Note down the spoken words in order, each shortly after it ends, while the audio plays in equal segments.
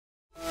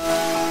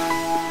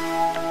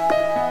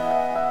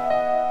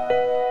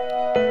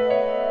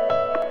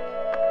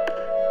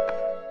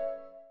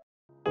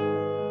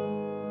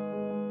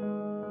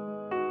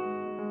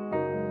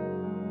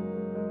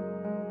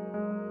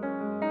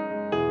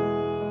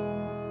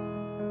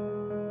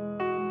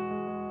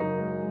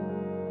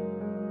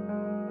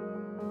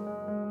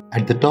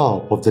At the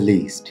top of the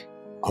list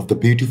of the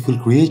beautiful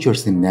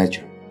creatures in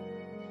nature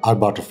are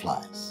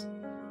butterflies.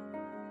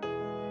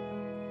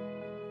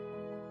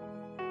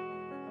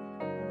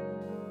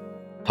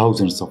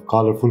 Thousands of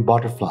colorful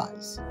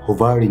butterflies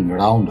hovering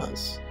around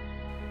us.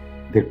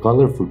 Their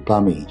colorful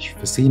plumage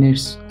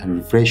fascinates and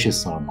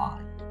refreshes our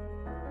mind.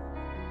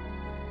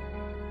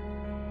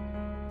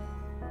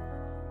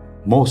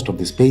 Most of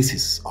the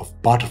species of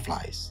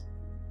butterflies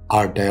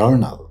are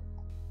diurnal,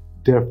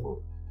 therefore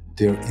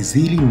they are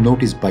easily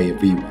noticed by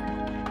everyone.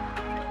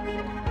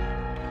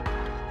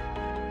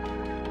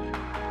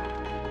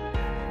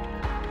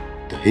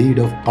 The head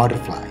of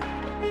butterfly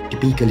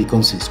typically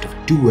consists of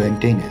two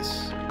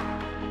antennas,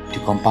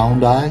 two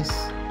compound eyes,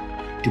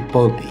 two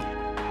pulpi,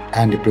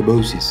 and a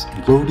proboscis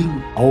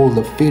including all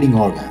the feeding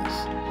organs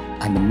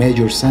and the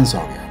major sense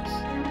organs.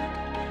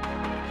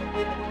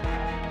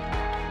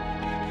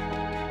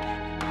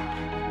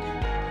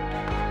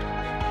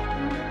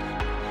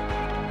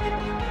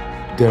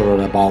 There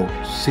are about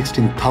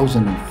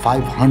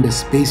 16,500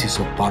 species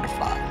of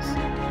butterflies.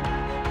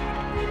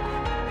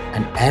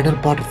 An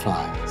adult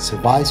butterfly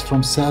survives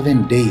from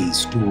 7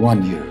 days to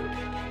 1 year.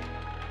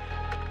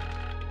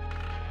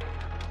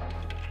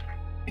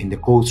 In the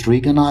Costa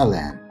Rican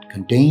Islands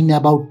contain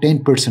about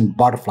 10%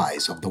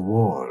 butterflies of the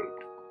world.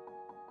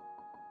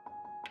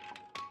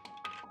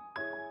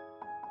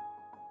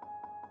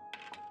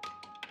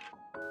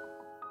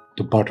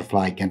 The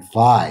butterfly can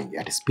fly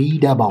at a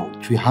speed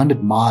about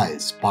 300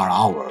 miles per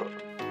hour.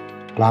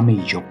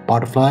 Plumage of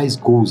butterflies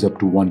goes up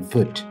to 1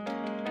 foot.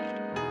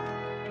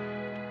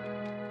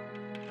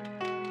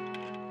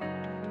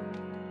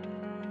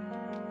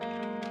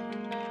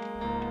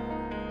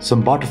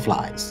 Some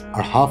butterflies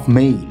are half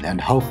male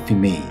and half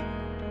female.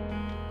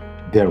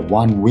 Their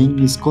one wing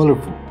is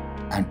colorful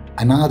and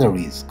another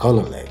is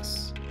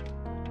colorless.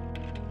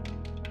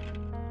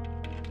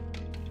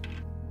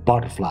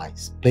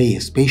 Butterflies play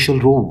a special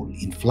role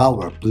in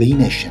flower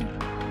pollination.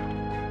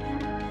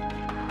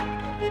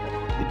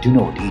 They do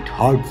not eat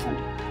hard food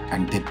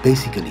and they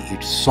basically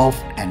eat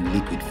soft and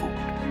liquid food.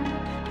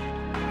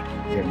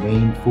 Their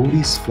main food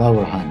is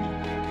flower honey.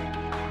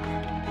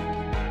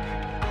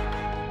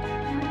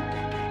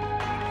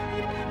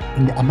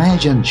 In the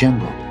Amazon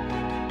jungle,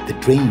 they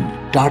drain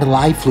turtle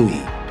eye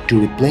fluid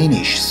to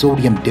replenish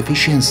sodium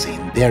deficiency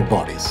in their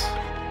bodies.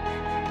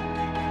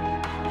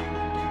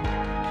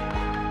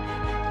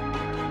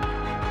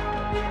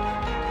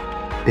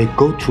 They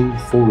go through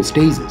 4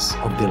 stages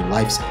of their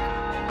life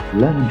cycle.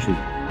 Lemon tree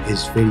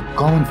is very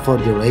common for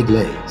their egg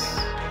layers.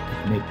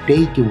 It may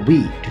take a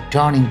week to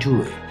turn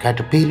into a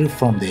caterpillar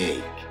from the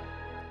egg.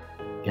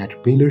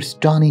 Caterpillars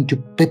turn into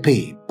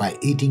pupae by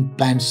eating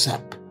plant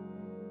sap.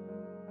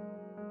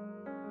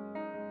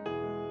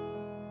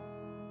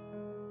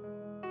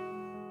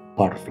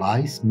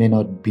 Butterflies may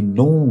not be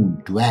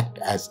known to act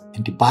as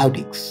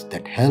antibiotics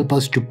that help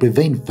us to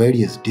prevent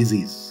various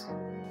diseases.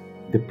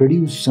 They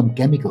produce some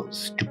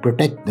chemicals to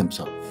protect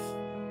themselves.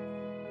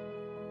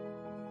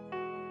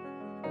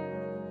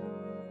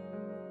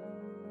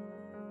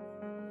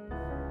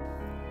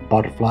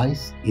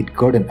 Butterflies eat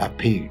garden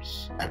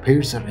aphids.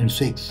 Aphids are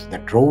insects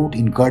that rot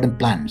in garden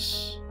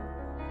plants.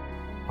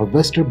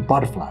 Harvester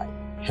butterfly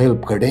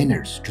help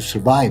gardeners to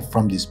survive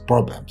from these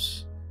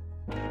problems.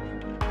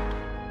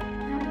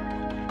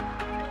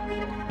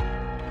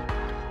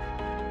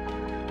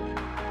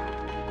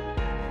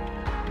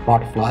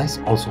 Butterflies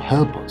also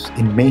help us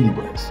in many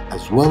ways,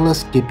 as well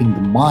as keeping the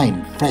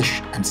mind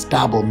fresh and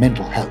stable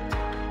mental health.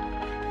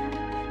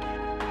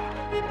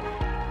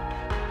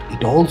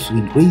 It also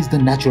increases the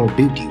natural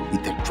beauty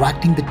with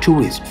attracting the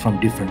tourists from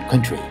different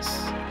countries.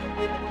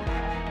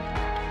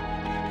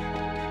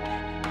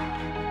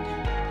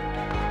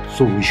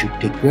 So we should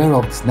take care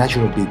of this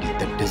natural beauty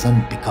that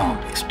doesn't become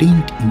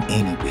extinct in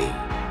any way.